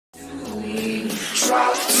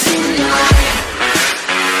drop tonight.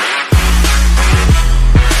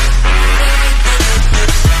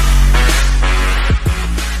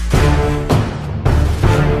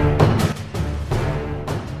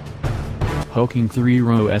 Hulking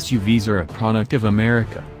three-row SUVs are a product of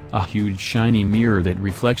America, a huge shiny mirror that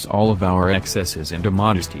reflects all of our excesses and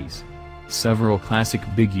immodesties. Several classic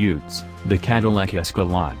big utes, the Cadillac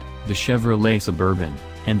Escalade, the Chevrolet Suburban,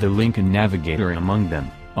 and the Lincoln Navigator among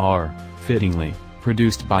them, are, fittingly,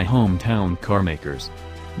 produced by hometown carmakers.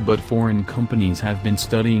 But foreign companies have been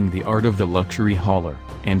studying the art of the luxury hauler,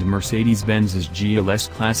 and Mercedes Benz's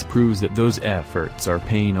GLS-class proves that those efforts are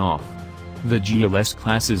paying off. The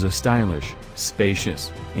GLS-class is a stylish,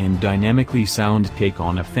 spacious, and dynamically sound take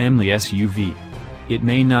on a family SUV. It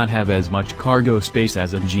may not have as much cargo space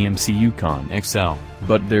as a GMC Yukon XL,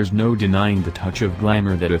 but there's no denying the touch of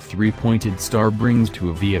glamour that a three-pointed star brings to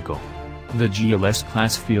a vehicle. The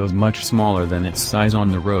GLS-class feels much smaller than its size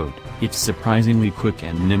on the road, it's surprisingly quick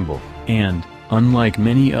and nimble, and, unlike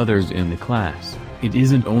many others in the class, it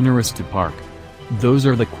isn't onerous to park. Those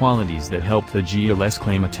are the qualities that helped the GLS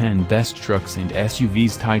claim a 10 Best Trucks and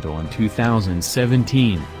SUVs title in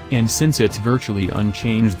 2017, and since it's virtually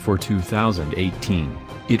unchanged for 2018,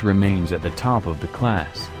 it remains at the top of the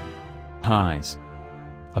class. Highs: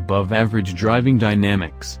 above-average driving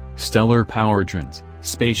dynamics, stellar powertrains,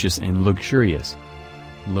 spacious and luxurious.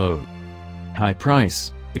 Low: high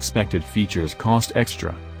price, expected features cost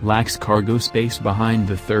extra, lacks cargo space behind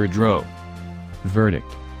the third row.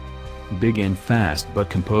 Verdict: big and fast but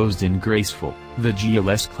composed and graceful, the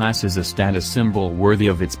GLS class is a status symbol worthy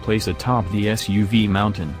of its place atop the SUV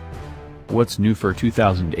mountain. What's new for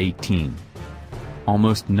 2018?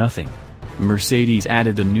 Almost nothing. Mercedes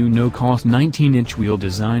added a new no-cost 19-inch wheel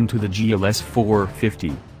design to the GLS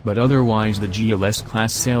 450, but otherwise the GLS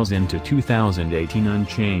class sails into 2018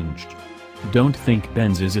 unchanged. Don't think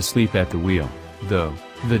Benz is asleep at the wheel, though.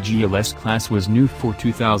 The GLS class was new for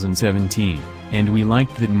 2017. And we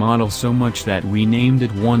liked that model so much that we named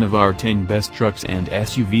it one of our 10 best trucks and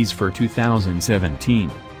SUVs for 2017.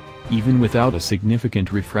 Even without a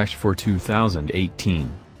significant refresh for 2018,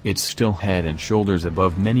 it's still head and shoulders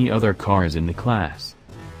above many other cars in the class.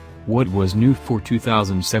 What was new for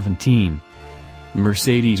 2017?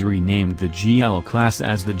 Mercedes renamed the GL class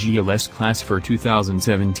as the GLS class for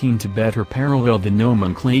 2017 to better parallel the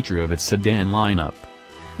nomenclature of its sedan lineup.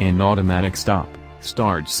 An automatic start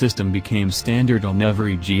system became standard on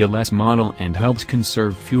every GLS model and helps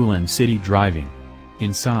conserve fuel in city driving.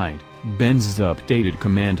 Inside, Benz's updated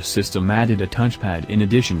command system added a touchpad in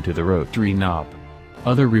addition to the rotary knob.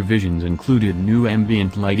 Other revisions included new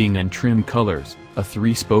ambient lighting and trim colors, a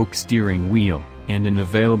 3-spoke steering wheel, and an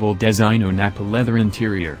available Designo Nappa leather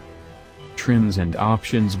interior. Trims and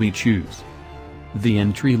options we choose. The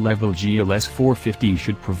entry-level GLS 450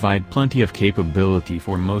 should provide plenty of capability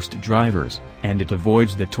for most drivers, and it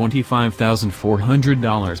avoids the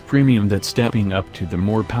 $25,400 premium that stepping up to the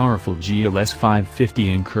more powerful GLS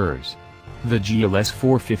 550 incurs. The GLS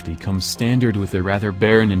 450 comes standard with a rather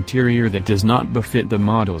barren interior that does not befit the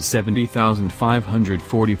model's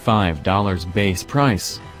 $70,545 base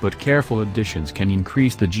price, but careful additions can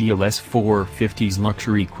increase the GLS 450's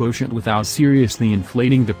luxury quotient without seriously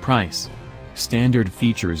inflating the price. Standard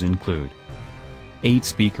features include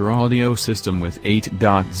 8-speaker audio system with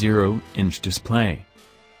 8.0-inch display,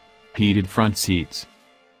 heated front seats,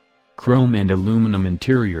 chrome and aluminum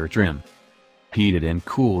interior trim. Heated and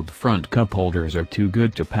cooled front cup holders are too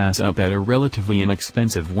good to pass up at a relatively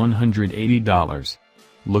inexpensive $180.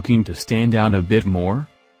 Looking to stand out a bit more?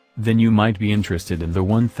 Then you might be interested in the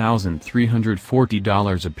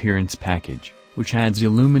 $1,340 appearance package, which adds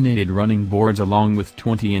illuminated running boards along with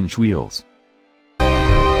 20-inch wheels.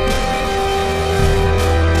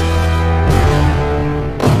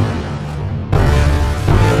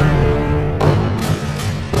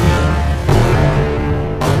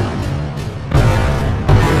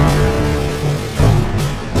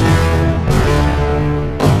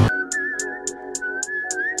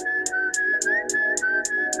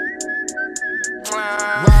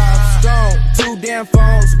 Rob Stone, 2 damn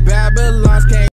phones, Babylon's came.